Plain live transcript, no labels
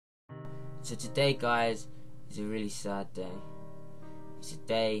So today, guys, is a really sad day. It's a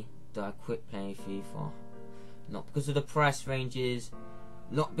day that I quit playing FIFA. Not because of the price ranges,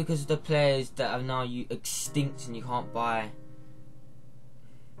 not because of the players that are now extinct and you can't buy.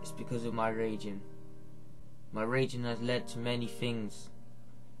 It's because of my raging. My raging has led to many things.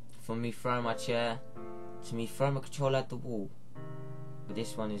 From me throwing my chair, to me throwing my controller at the wall. But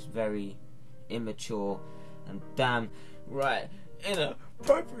this one is very immature and damn right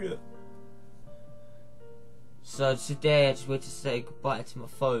inappropriate. So today I just wanted to say goodbye to my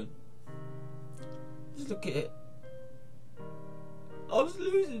phone. Just look at it. I was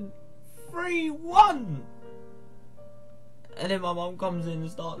losing 3-1, and then my mum comes in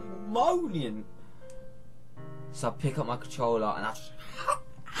and starts moaning. So I pick up my controller and I just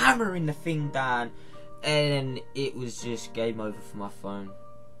hammering the thing down, and then it was just game over for my phone.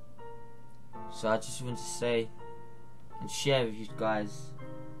 So I just want to say and share with you guys,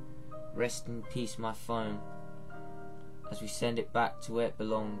 rest in peace my phone, as we send it back to where it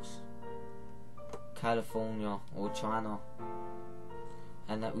belongs, California or China,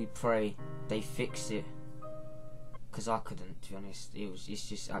 and that we pray they fix it, because I couldn't, to be honest. It's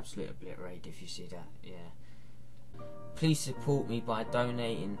just absolute obliterated if you see that. Yeah. Please support me by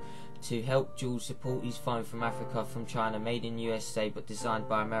donating to help Jules support his phone from Africa, from China, made in USA but designed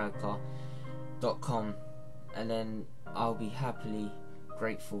by America.com, and then I'll be happily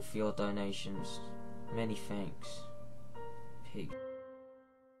grateful for your donations. Many thanks. Peace.